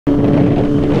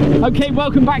Okay,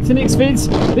 welcome back to Nick's Vids.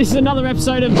 This is another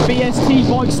episode of BST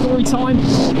Bike Story Time,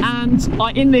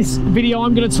 and in this video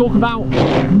I'm going to talk about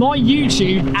my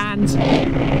YouTube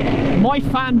and my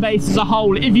fan base as a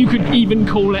whole, if you could even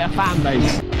call it a fan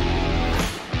base.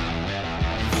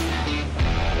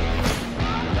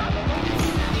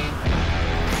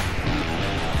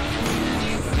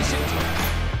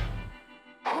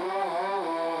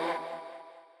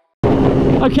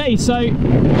 Okay, so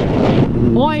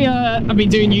I've been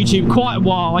doing YouTube quite a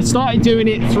while. I started doing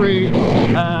it through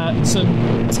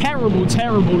some terrible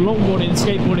longboarding and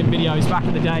skateboarding videos back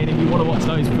in the day, and if you want to watch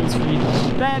those, please free.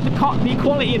 The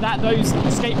quality of those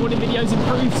skateboarding videos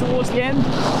improved towards the end.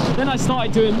 Then I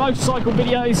started doing motorcycle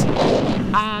videos,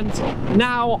 and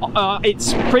now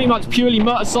it's pretty much purely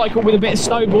motorcycle with a bit of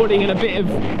snowboarding and a bit of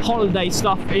holiday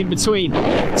stuff in between.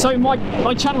 So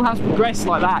my channel has progressed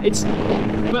like that.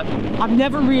 But I've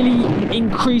never really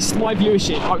increased my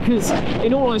viewership, because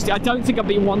in all honesty I don't think I've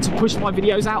been one to push my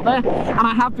videos out there, and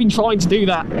I have been trying to do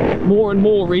that more and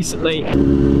more recently.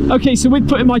 Okay, so with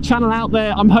putting my channel out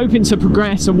there, I'm hoping to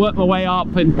progress and work my way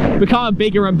up and become a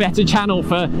bigger and better channel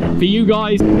for you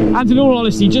guys, and in all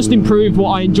honesty just improve what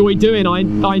I enjoy doing.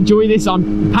 I enjoy this,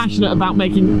 I'm passionate about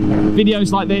making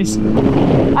videos like this,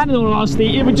 and in all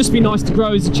honesty it would just be nice to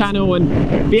grow as a channel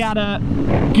and be able to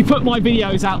put my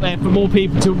videos out there for more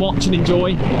people to watch and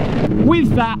enjoy.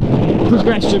 With that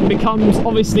progression becomes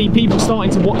obviously people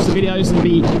starting to watch the videos and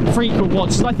be frequent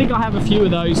watchers. I think I have a few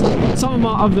of those. Some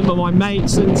of them are my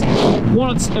mates, and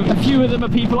a few of them are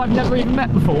people I've never even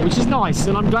met before, which is nice,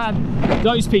 and I'm glad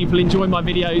those people enjoy my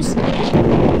videos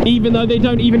even though they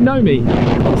don't even know me.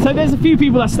 So there's a few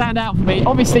people that stand out for me.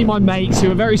 Obviously my mates,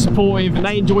 who are very supportive and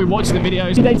they enjoy watching the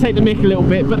videos. They take the mick a little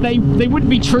bit, but they wouldn't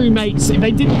be true mates if they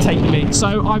didn't take the mick,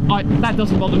 so that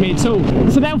doesn't bother me at all.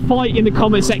 So they'll fight in the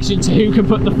comment section to who can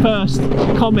put the first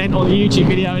comment on the YouTube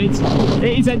video, and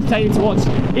it is entertaining to watch.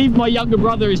 Even my younger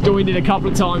brother has joined in a couple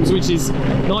of times, which is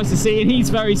nice to see, and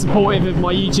he's very supportive of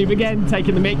my YouTube, again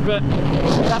taking the mick, but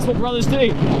that's what brothers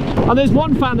do. And there's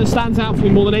one fan that stands out for me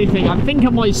more than anything. I think I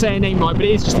might say her name right, but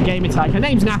it is just a gamer tag. Her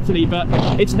name's Natalie, but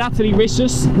it's Natalie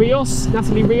Rios,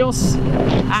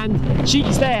 and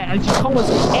she's there and she comments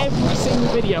on every single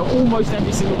video, almost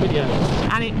every single video,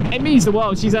 and it means the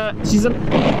world. She's a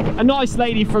nice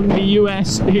lady from the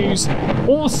US who's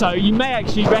also, you may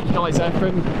actually recognise her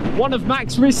from one of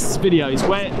Max Wrist's videos,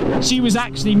 where she was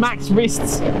actually Max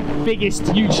Wrist's biggest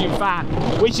YouTube fan,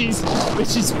 which is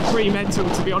pretty mental,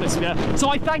 to be honest with you. So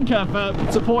I thank her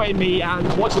for supporting me and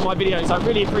watching my videos. I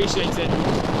really appreciate it.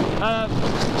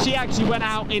 She actually went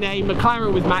out in a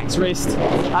McLaren with Max Wrist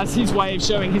as his way of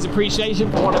showing his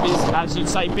appreciation for one of his, as you'd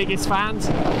say, biggest fans.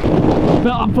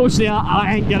 But unfortunately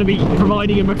I ain't going to be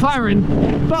providing a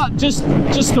McLaren, but just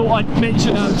thought I'd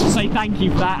mention her to say thank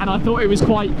you for that. And I thought it was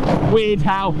quite weird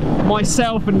how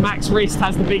myself and Max Wrist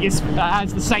has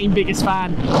the same biggest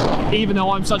fan, even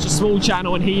though I'm such a small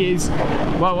channel and he is,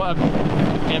 well,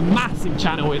 a massive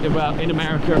channel in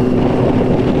America.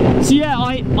 So yeah,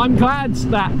 I'm glad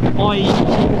that I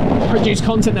produce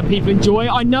content that people enjoy.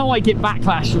 I know I get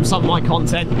backlash from some of my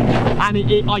content,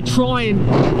 and I try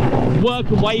and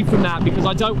work away from that because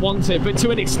I don't want to, but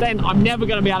to an extent I'm never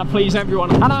going to be able to please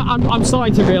everyone, and I'm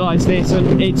starting to realise this,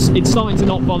 and it's starting to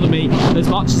not bother me as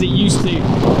much as it used to.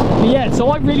 But yeah, so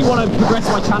I really want to progress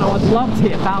my channel. I'd love to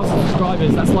hit 1,000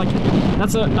 subscribers.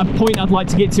 That's a point I'd like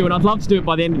to get to, and I'd love to do it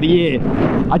by the end of the year.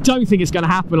 I don't think it's going to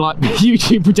happen. Like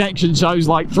YouTube projection shows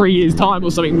like 3 years time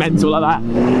or something mental like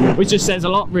that, which just says a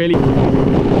lot really.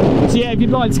 So yeah, if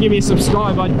you'd like to give me a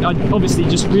subscribe, I'd obviously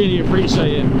just really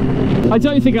appreciate it. I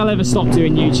don't think I'll ever stop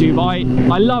doing YouTube. I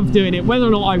love doing it, whether or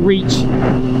not I reach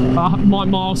my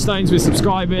milestones with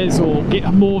subscribers or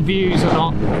get more views or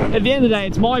not. At the end of the day,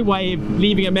 it's my way of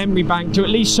leaving a memory bank to at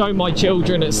least show my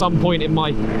children at some point in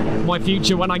my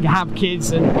future when I have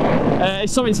kids, and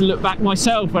it's something to look back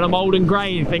myself when I'm old and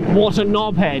grey and think what a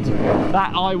knobhead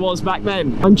that I was back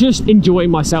then. I'm just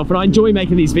enjoying myself, and I enjoy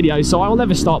making these videos, so I'll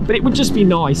never stop. But it would just be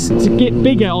nice to get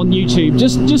bigger on YouTube,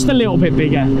 just a little bit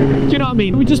bigger. Do you know what I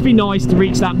mean? It would just be nice to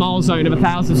reach that milestone of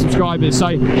 1,000 subscribers. So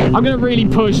I'm going to really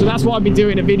push, and that's why I've been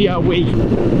doing a video a week.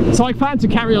 So I plan to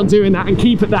carry on doing that and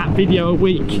keep at that video a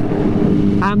week,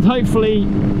 and hopefully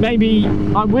maybe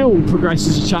I will progress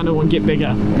as a channel and get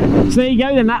bigger. So there you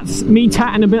go then, that's me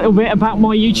chatting a little bit about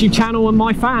my YouTube channel and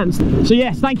my fans. So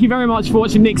yes, thank you very much for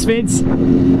watching Nick's Vids,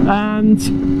 and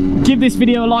give this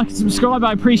video a like and subscribe,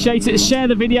 I appreciate it. Share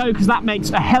the video, because that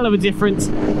makes a hell of a difference,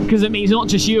 because it means not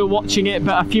just you are watching it,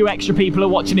 but a few extra people are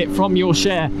watching it from your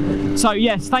share. So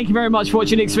yes, thank you very much for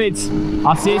watching Nick's Vids.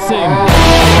 I'll see you soon.